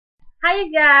Hi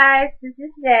you guys, this is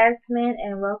Jasmine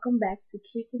and welcome back to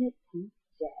Kicking It to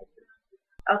Jasmine.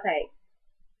 Okay,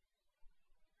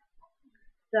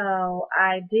 so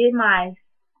I did my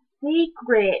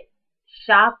secret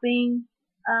shopping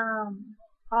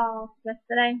haul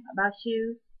yesterday about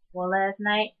shoes. Well, last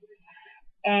night,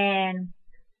 and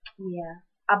yeah,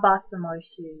 I bought some more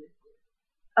shoes.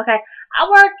 Okay, I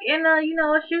work in a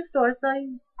shoe store, so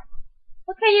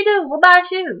what can you do? We'll buy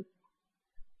shoes.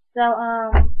 So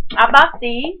I bought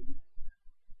these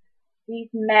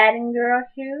Madden Girl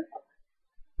shoes,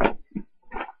 and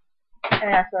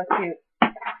that's so cute.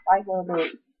 Like little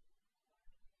boots.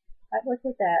 Like, look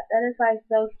at that. That is like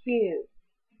so cute.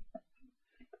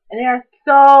 And they are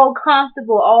so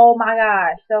comfortable. Oh my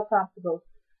gosh, so comfortable.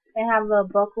 They have a little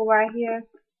buckle right here.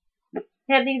 They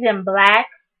have these in black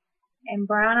and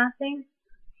brown, I think.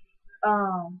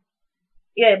 Um,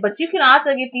 yeah, but you can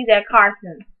also get these at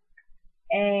Carson's.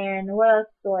 And what else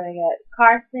store they got?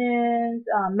 Carson's,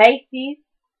 Macy's.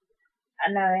 I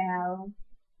know they have them.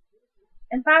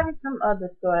 And probably some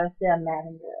other store that sell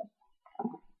Madden Girl.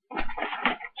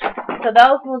 So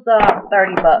those was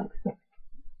 $30.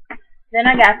 Then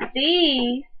I got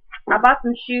these. I bought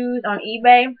some shoes on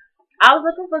eBay. I was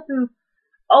looking for some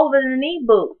over the knee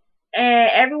boots. And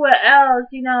everywhere else,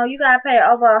 you gotta pay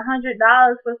over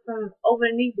 $100 for some over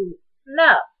the knee boots.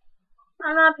 No,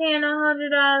 I'm not paying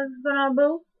 $100 for no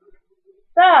boots.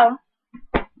 So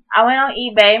I went on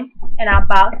eBay and I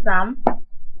bought some.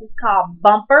 It's called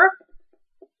Bumper.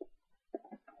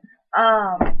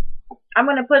 I'm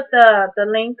gonna put the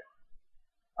link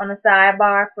on the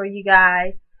sidebar for you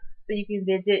guys so you can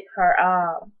visit her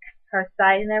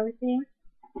site and everything.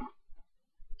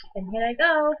 And here they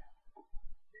go.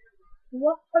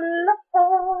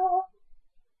 Voila.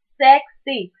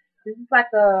 Sexy. This is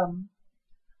like a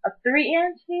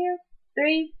 3-inch here.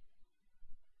 3,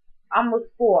 almost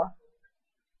 4.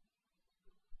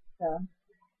 So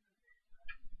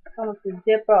come with the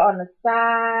zipper on the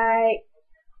side.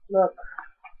 Look,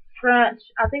 French.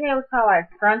 I think it was called like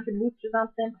French boots or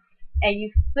something. And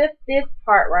you flip this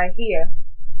part right here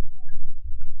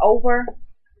over.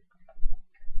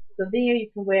 So then you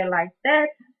can wear it like that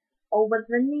over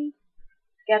the knee.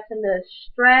 Got your little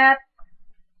strap.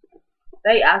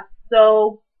 They are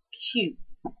so cute.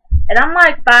 And I'm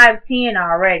like 5'10"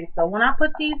 already. So when I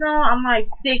put these on, I'm like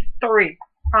 6'3".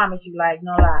 Promise you, like,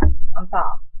 no lie. I'm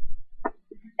tall.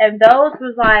 And those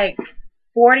was like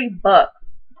 $40.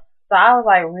 So I was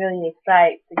like really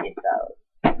excited to get those.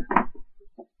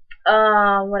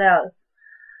 What else?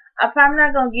 I'm probably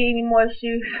not gonna get any more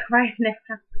shoes right now.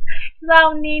 Cause I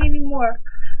don't need any more.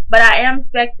 But I am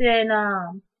expecting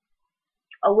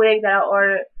a wig that I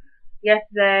ordered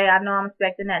yesterday. I know I'm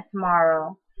expecting that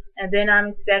tomorrow. And then I'm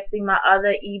expecting my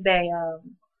other eBay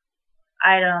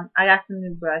item. I got some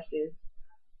new brushes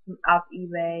off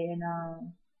eBay,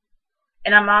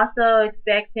 and I'm also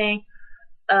expecting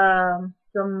some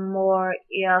more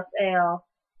ELF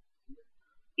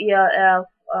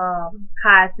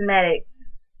cosmetics,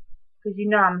 because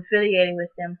I'm affiliated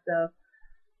with them, so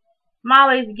I'm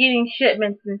always getting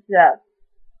shipments and stuff.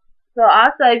 So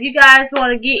also, if you guys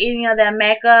want to get any of that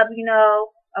makeup,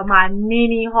 of my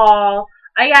mini haul,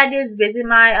 all you gotta do is visit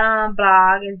my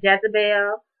blog. It's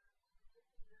Jezebel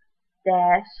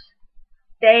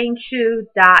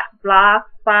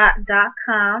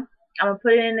stayingtrue.blogspot.com. I'm gonna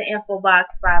put it in the info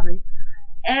box probably.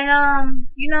 And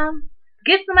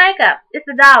get some makeup. It's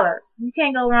 $1. You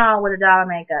can't go wrong with $1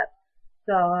 makeup.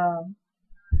 So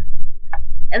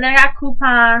and then I got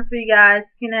coupons for you guys.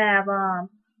 You can have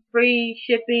free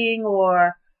shipping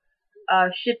or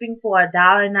shipping for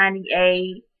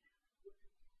 $1.98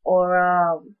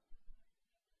 or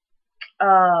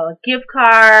gift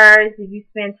cards. If you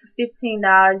spend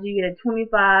 $15, you get a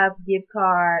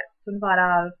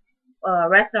 $25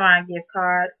 restaurant gift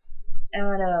card. And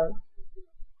what else?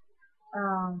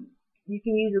 You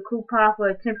can use a coupon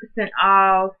for 10%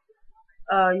 off.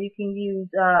 You can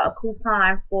use a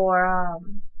coupon for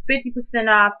 50%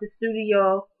 off the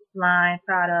studio line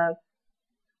products.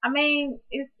 I mean,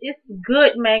 it's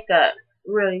good makeup.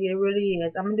 Really, it really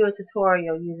is. I'm gonna do a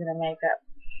tutorial using the makeup.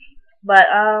 But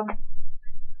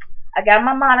I got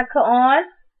my Monica on.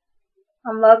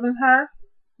 I'm loving her.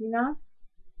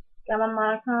 Got my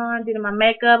Monica on. Did my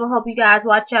makeup. I hope you guys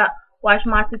watch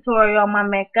my tutorial on my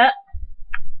makeup,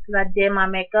 because I did my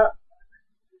makeup.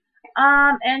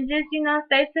 And just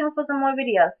stay tuned for some more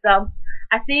videos. So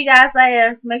I see you guys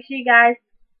later. Make sure you guys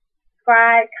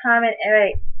subscribe, comment, and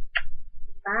rate.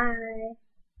 Bye.